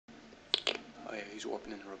Oh yeah, he's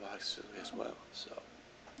warping in the robotics facility as well, so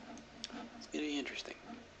it's gonna be interesting.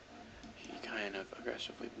 He kind of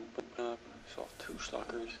aggressively moved up, saw 2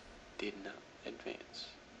 stalkers, did not advance.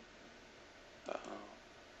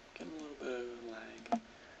 Getting a little bit of lag.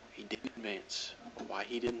 He didn't advance. Why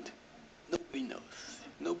he didn't? Nobody knows.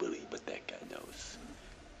 Nobody but that guy knows.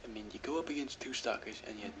 I mean, you go up against 2 stalkers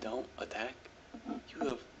and you don't attack, you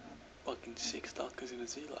have fucking 6 stalkers and a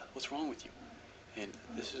Z-Lot. What's wrong with you? And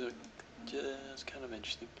this is just kind of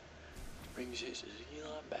interesting. Brings his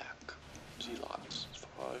Z-Lot back. Z-Lots.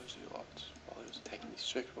 5 Z-Lots. While he was attacking these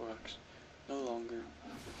 6 rocks. No longer.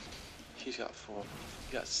 He's got 4.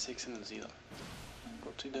 He got 6 in the Z-Lot.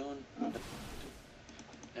 What's he doing?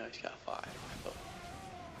 Now he's got 5. But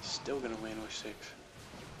he's still gonna win with 6.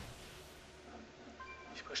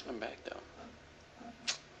 He's pushing him back though.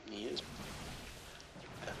 He is.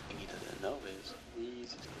 The thing he doesn't know is these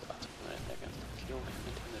Z-Lots are gonna kill him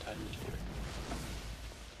into the Titan Shaver.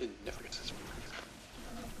 It never gets this.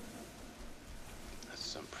 That's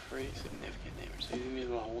some pretty significant damage. So he's gonna be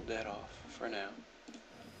able to hold that off for now.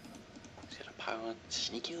 He's got a pylon,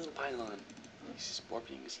 sneaky little pylon. He's just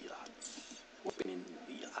warping Z-Lots. Warping in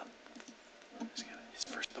Z-Lot. He's got his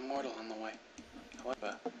first immortal on the way.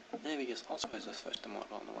 However, Neverguess also has his first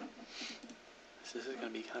immortal on the way. So this is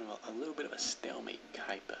going to be kind of a little bit of a stalemate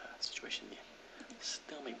type situation here.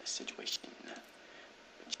 Stalemate situation.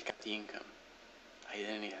 But check out the income.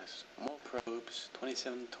 Then he has more probes,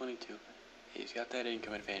 27, 22. He's got that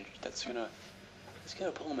income advantage. It's gonna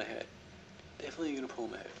pull him ahead. Definitely gonna pull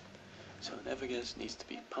him ahead. So Neverguess needs to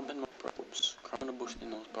be pumping more probes, chrono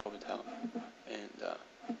boosting those probes out, and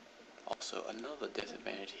also another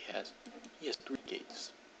disadvantage he has 3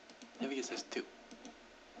 gates. Neverguess has 2.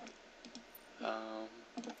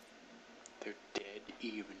 They're dead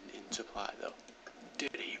even in supply though.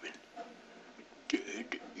 Dead even.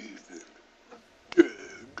 Dead even. Dead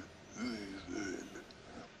even.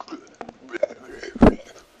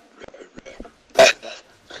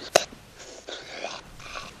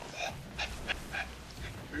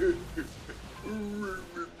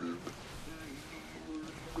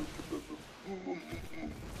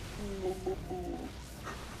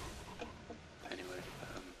 Anyway,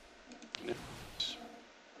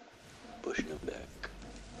 pushing him back.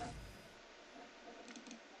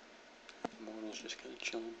 Immortal's just kind of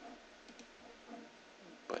chilling,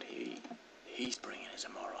 but he's bringing his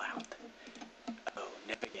immortal out. Oh,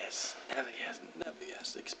 Neverguess,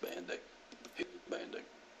 expanding. He's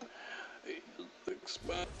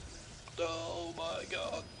expanding. Oh my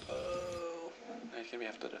God! Oh, he's gonna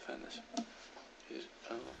have to defend this.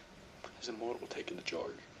 His immortal taking the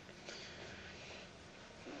charge.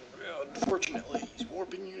 Unfortunately, he's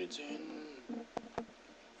warping units in.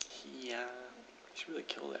 He's really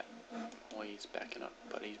killed that while he's backing up,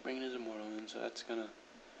 but he's bringing his immortal in, so it's gonna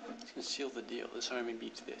seal the deal. This army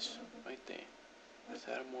beats this right there. With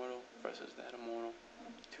that immortal versus that immortal.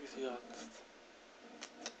 2 Z-Lots.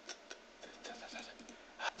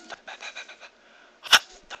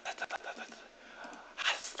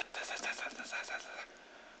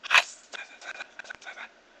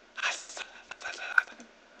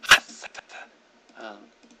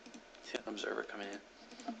 See an observer coming in.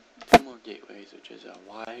 2 more gateways, which is a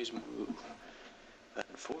wise move. But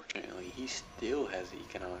unfortunately, he still has the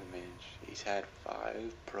economic advantage. He's had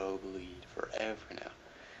 5 probe lead forever now.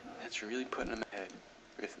 That's really putting him ahead.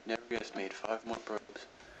 If Neverguess made 5 more probes,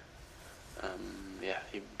 yeah,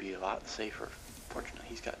 he'd be a lot safer. Fortunately,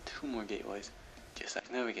 he's got 2 more gateways, just like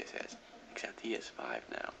Neverguess has, except he has 5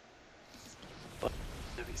 now. But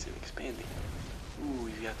Neverguess is expanding. Ooh,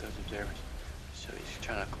 he's got those observers. So he's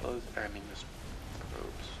trying to close, those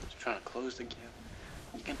probes. He's trying to close the gap,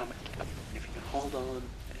 economic gap. And if you can hold on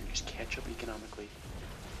and just catch up economically,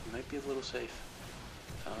 you might be a little safe.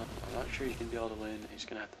 I'm not sure he's going to be able to win. He's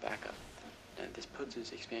going to have to back up. And this puts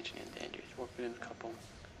his expansion in danger. He's warping in a couple.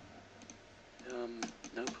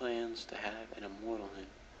 No plans to have an immortal in.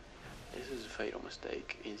 This is a fatal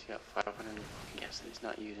mistake. He's got 500 gas that he's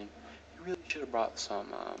not using. He really should have brought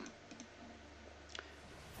some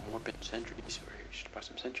warping sentries, or he should have brought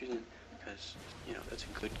some sentries in, because, you know, that's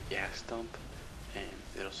a good gas dump, and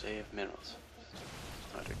it'll save minerals.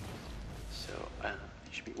 So,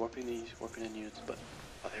 you should be warping these, warping in units, but,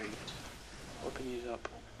 oh, there he is. Warping these up.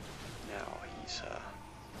 Now he's,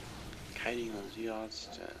 kiting on Z-Lots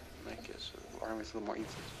to make his army a little more easy.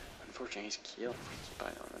 Unfortunately, he's killed by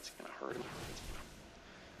now, that's gonna hurt him.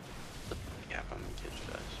 Yeah, how many kids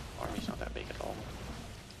does. Army's not that big at all.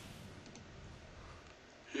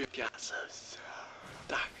 You got us.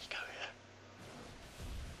 There we go,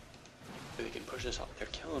 They can push this off. They're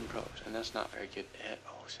killing pros, and that's not very good at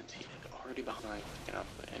all since he's already behind.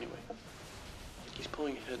 But anyway, he's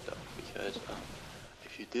pulling ahead though because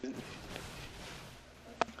if you didn't,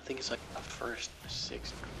 I think it's like the first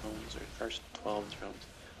 6 drones or first 12 drones,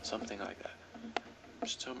 something like that.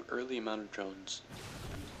 Some early amount of drones,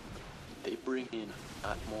 they bring in a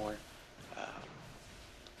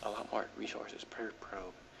lot more resources per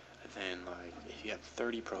probe than like if you have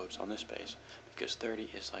 30 probes on this base, because 30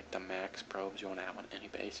 is like the max probes you want to have on any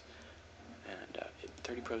base, and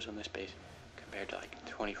 30 probes on this base compared to like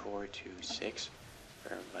 24 to 6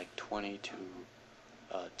 or like 20 to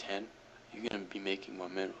 10, you're gonna be making more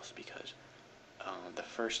minerals because the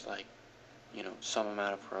first like some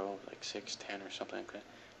amount of probe like 6, 10 or something like that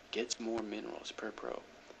gets more minerals per probe.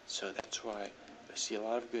 So that's why I see a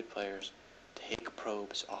lot of good players take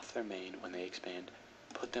probes off their main when they expand,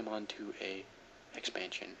 put them onto a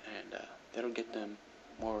expansion, and that'll get them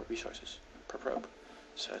more resources per probe.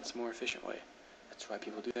 So that's a more efficient way. That's why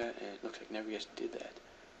people do that, and it looks like Neverguess did that.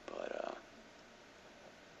 But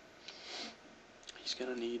he's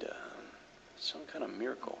gonna need some kind of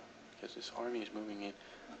miracle because this army is moving in.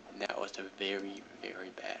 And that was a very, very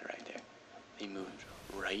bad right there. They moved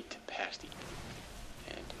right past each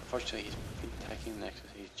other. And unfortunately, he's attacking the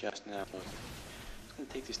Nexus. He's just now moving. He's going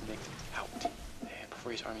to take this Nexus out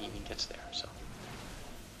before his army even gets there. So,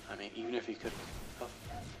 I mean, even if he could,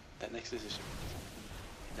 that Nexus is,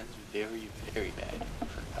 that's very, very bad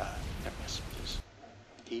for Neverguess because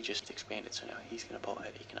he just expanded. So now he's going to pull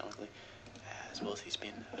ahead economically, as well as he's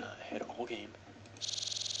been ahead all game.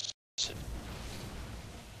 So,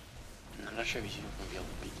 I'm not sure if he's even going to be able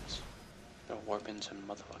to beat this. They're warping some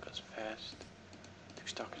motherfuckers fast. 2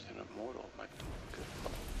 stalkers and immortal. My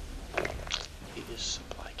good. He is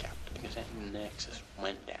supply capped because that Nexus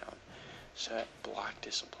went down. So that blocked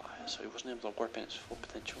his supply. So he wasn't able to warp in his full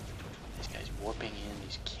potential. This guy's warping in,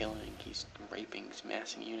 he's killing, he's raping, he's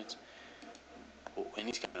massing units. Oh, and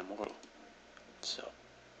he's got an immortal. So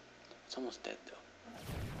it's almost dead though.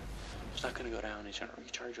 It's not gonna go down, he's gonna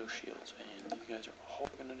recharge those shields, and you guys are all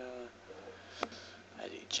gonna die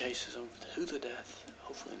as he chases them to the death.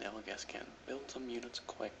 Hopefully Neverguess can build some units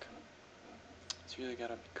quick. He's really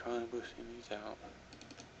gotta be chrono boosting these out.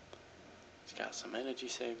 He's got some energy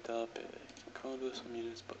saved up, he can chrono boost some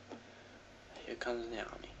units, but here comes the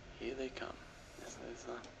army. Here they come.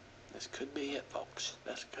 This could be it, folks.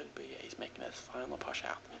 This could be it. He's making his final push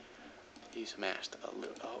out. He's amassed a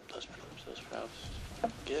little. Oh, those probes.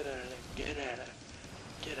 Get out of there. Get out of there.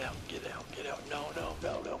 Get out. Get out. Get out. No.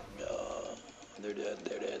 They're dead.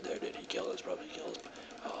 They're dead. They're dead. He killed us, probably killed us.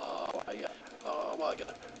 Oh my god. Oh my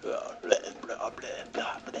god.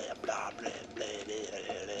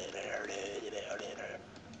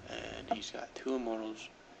 And he's got 2 immortals.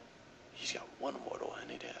 He's got 1 immortal,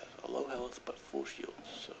 and it has a low health but full shield.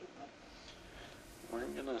 So we're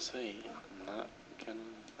gonna say, I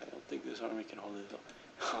don't think this army can hold it up.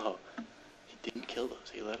 Oh, he didn't kill those.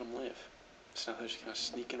 He let them live. So now they're just kind of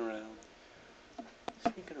sneaking around.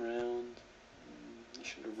 He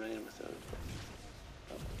should have ran with those.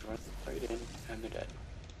 But run right in, and they're dead.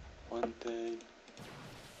 One thing.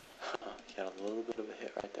 He got a little bit of a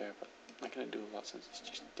hit right there, but not gonna do a lot since it's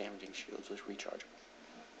just damaging shields with recharge.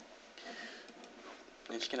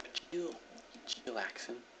 And it's gonna chill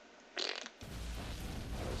Axon. This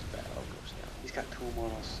battle goes down. He's got 2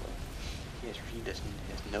 immortals, so he has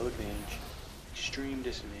no advantage. Extreme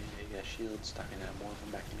disadvantage. He got shields stopping that immortal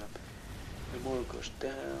from backing up. The immortal goes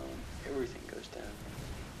down. Everything goes down.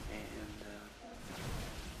 And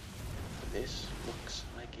this looks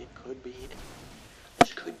like it could be it.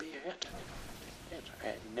 This could be it.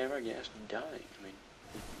 At Neverguess dying. I mean,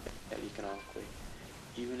 economically.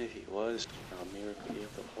 Even if he was miraculously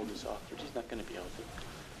able to hold this off, which he's not going to be able to.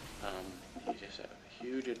 He just has a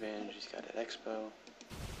huge advantage. He's got an expo.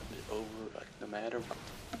 It's over, like, no matter what.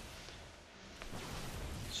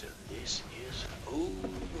 So this is over.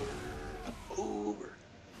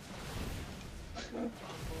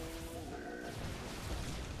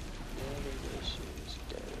 Neverguess is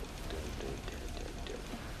dead.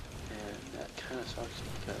 And that kind of sucks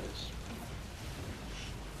because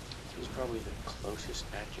this is probably the closest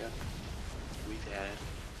matchup we've had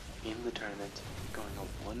in the tournament, going a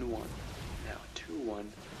 1-1, now 2-1,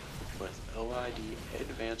 with ohID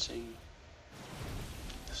advancing.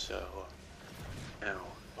 So now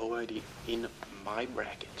ohID in my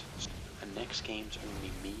bracket. The next games are going to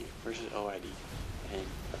be me versus ohID, and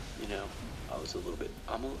I'm a little bit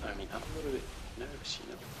nervous,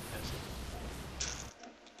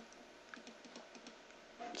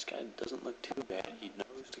 This guy doesn't look too bad. He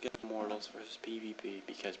knows to get immortals versus PvP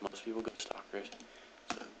because most people go stalkers.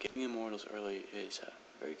 So getting immortals early is a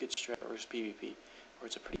very good strat versus PvP, or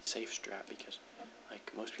it's a pretty safe strat because,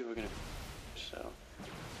 like, most people are gonna. So,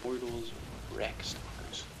 immortals wreck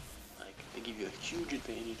stalkers. Like, they give you a huge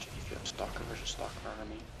advantage if you have stalker versus stalker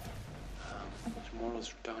army.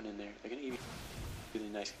 Immortals down in there, they're gonna give you a really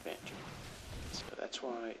nice advantage. So that's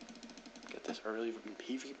why I get this early in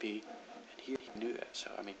PvP, and here he can do that.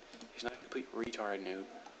 So I mean, he's not a complete retard noob,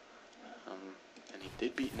 and he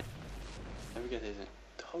did beat Neverguess isn't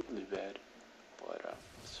totally bad, but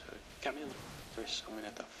so it got me a little first. I'm gonna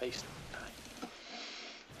have to face time,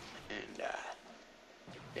 and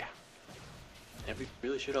yeah, and we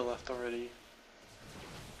really should have left already.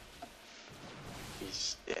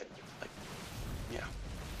 He's dead. Like, yeah.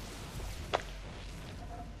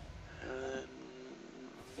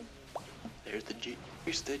 There's the G.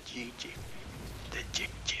 There's the GG. The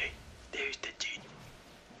GG. There's the G.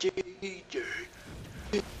 GG. GG.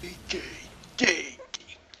 GG.